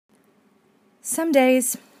Some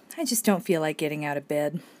days, I just don't feel like getting out of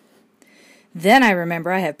bed. Then I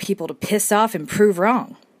remember I have people to piss off and prove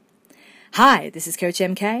wrong. Hi, this is Coach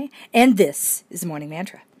MK, and this is the Morning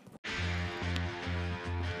Mantra.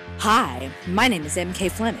 Hi, my name is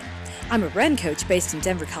MK Fleming. I'm a run coach based in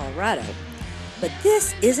Denver, Colorado. But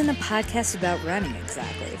this isn't a podcast about running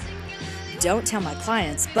exactly. Don't tell my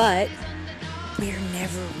clients, but we're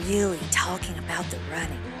never really talking about the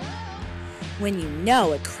running. When you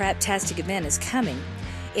know a craptastic event is coming,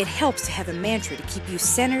 it helps to have a mantra to keep you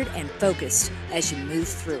centered and focused as you move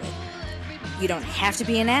through it. You don't have to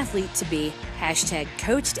be an athlete to be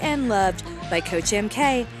 #coached and loved by Coach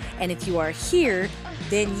MK, and if you are here,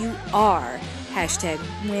 then you are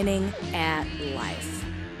 #winning at life.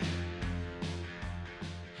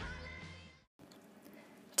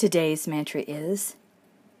 Today's mantra is,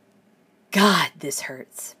 God, this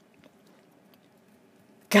hurts.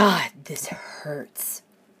 God, this hurts.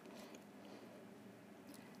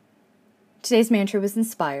 Today's mantra was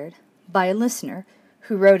inspired by a listener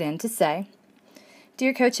who wrote in to say,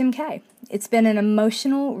 Dear Coach MK, it's been an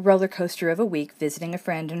emotional roller coaster of a week visiting a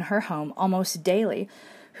friend in her home almost daily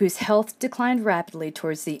whose health declined rapidly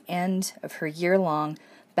towards the end of her year-long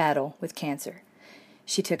battle with cancer.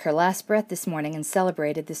 She took her last breath this morning and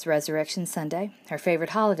celebrated this Resurrection Sunday, her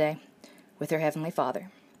favorite holiday, with her Heavenly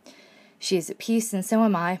Father. She is at peace, and so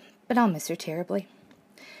am I, but I'll miss her terribly.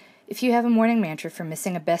 If you have a morning mantra for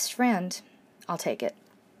missing a best friend, I'll take it.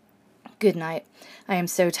 Good night. I am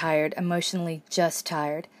so tired, emotionally just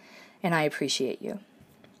tired, and I appreciate you.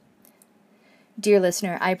 Dear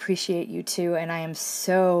listener, I appreciate you too, and I am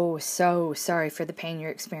so sorry for the pain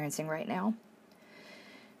you're experiencing right now.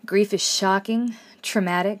 Grief is shocking,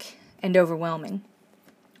 traumatic, and overwhelming.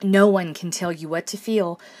 No one can tell you what to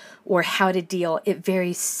feel or how to deal. It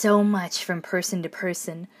varies so much from person to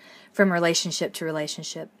person, from relationship to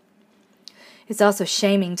relationship. It's also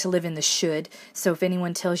shaming to live in the should, so if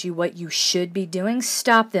anyone tells you what you should be doing,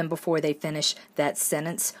 stop them before they finish that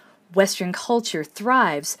sentence. Western culture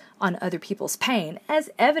thrives on other people's pain,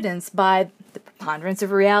 as evidenced by the preponderance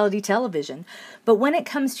of reality television. But when it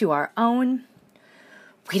comes to our own,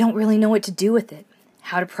 we don't really know what to do with it,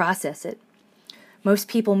 how to process it. Most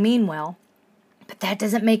people mean well, but that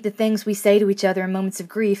doesn't make the things we say to each other in moments of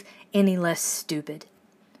grief any less stupid.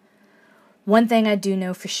 One thing I do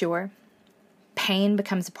know for sure, pain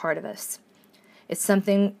becomes a part of us. It's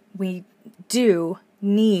something we do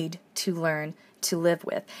need to learn to live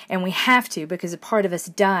with. And we have to, because a part of us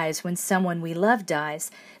dies when someone we love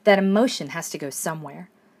dies. That emotion has to go somewhere.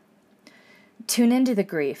 Tune into the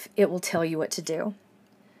grief. It will tell you what to do.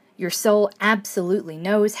 Your soul absolutely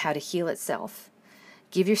knows how to heal itself.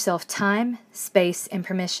 Give yourself time, space, and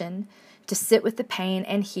permission to sit with the pain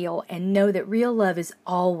and heal, and know that real love is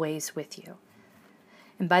always with you.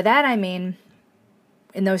 And by that I mean,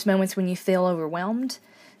 in those moments when you feel overwhelmed,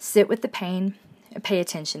 sit with the pain and pay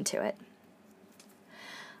attention to it.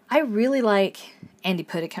 I really like Andy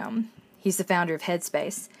Puddicombe. He's the founder of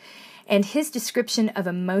Headspace. And his description of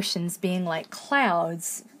emotions being like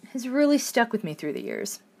clouds has really stuck with me through the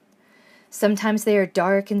years. Sometimes they are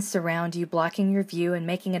dark and surround you, blocking your view and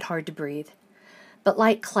making it hard to breathe. But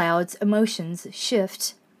like clouds, emotions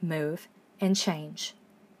shift, move, and change.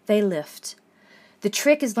 They lift. The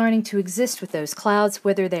trick is learning to exist with those clouds,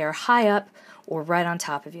 whether they are high up or right on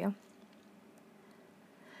top of you.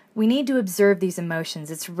 We need to observe these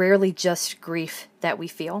emotions. It's rarely just grief that we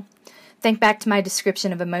feel. Think back to my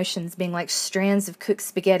description of emotions being like strands of cooked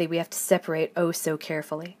spaghetti we have to separate oh so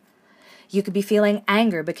carefully. You could be feeling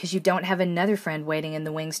anger because you don't have another friend waiting in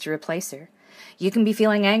the wings to replace her. You can be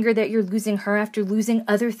feeling anger that you're losing her after losing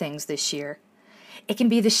other things this year. It can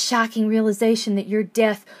be the shocking realization that your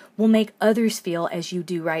death will make others feel as you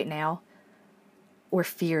do right now, or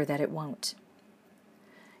fear that it won't.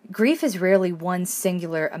 Grief is rarely one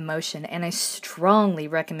singular emotion, and I strongly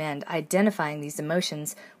recommend identifying these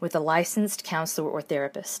emotions with a licensed counselor or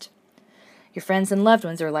therapist. Your friends and loved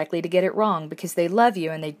ones are likely to get it wrong because they love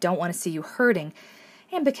you and they don't want to see you hurting,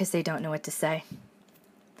 and because they don't know what to say.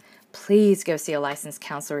 Please go see a licensed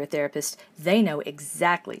counselor or therapist. They know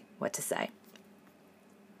exactly what to say.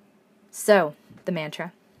 So, the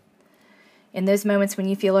mantra. In those moments when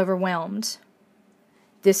you feel overwhelmed,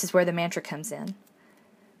 this is where the mantra comes in.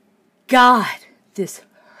 God, this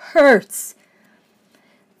hurts.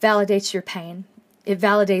 Validates your pain. It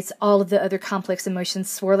validates all of the other complex emotions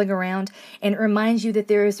swirling around, and it reminds you that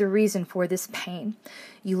there is a reason for this pain.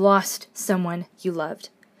 You lost someone you loved.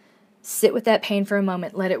 Sit with that pain for a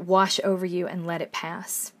moment, let it wash over you, and let it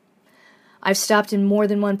pass. I've stopped in more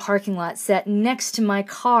than one parking lot, sat next to my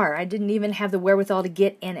car. I didn't even have the wherewithal to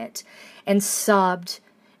get in it, and sobbed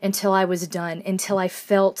until I was done, until I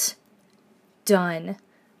felt done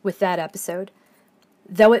with that episode.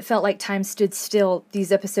 Though it felt like time stood still,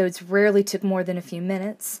 these episodes rarely took more than a few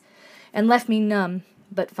minutes and left me numb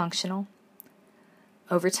but functional.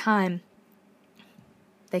 Over time,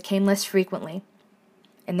 they came less frequently,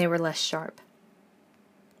 and they were less sharp.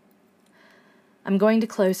 I'm going to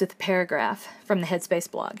close with a paragraph from the Headspace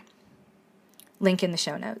blog. Link in the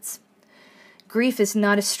show notes. Grief is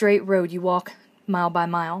not a straight road you walk mile by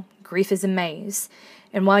mile. Grief is a maze,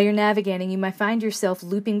 and while you're navigating, you might find yourself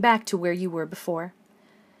looping back to where you were before.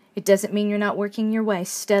 It doesn't mean you're not working your way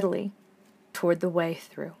steadily toward the way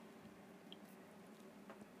through.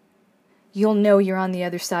 You'll know you're on the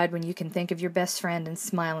other side when you can think of your best friend and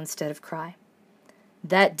smile instead of cry.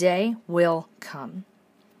 That day will come.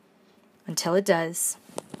 Until it does,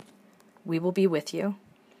 we will be with you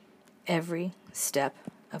every step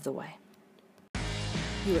of the way.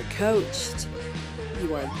 You are coached,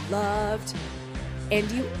 you are loved, and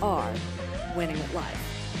you are winning at life.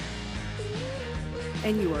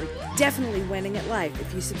 And you are definitely winning at life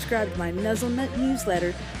if you subscribe to my Nuzzlenut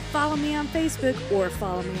newsletter, follow me on Facebook, or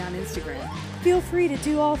follow me on Instagram. Feel free to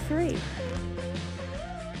do all three.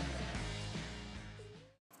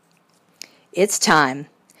 It's time.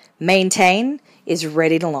 Maintain is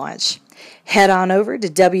ready to launch. Head on over to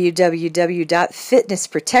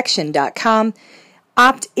www.fitnessprotection.com,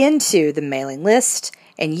 opt into the mailing list,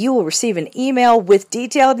 and you will receive an email with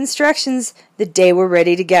detailed instructions the day we're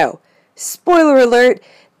ready to go. Spoiler alert,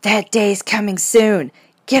 that day's coming soon.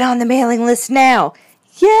 Get on the mailing list now.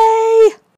 Yay!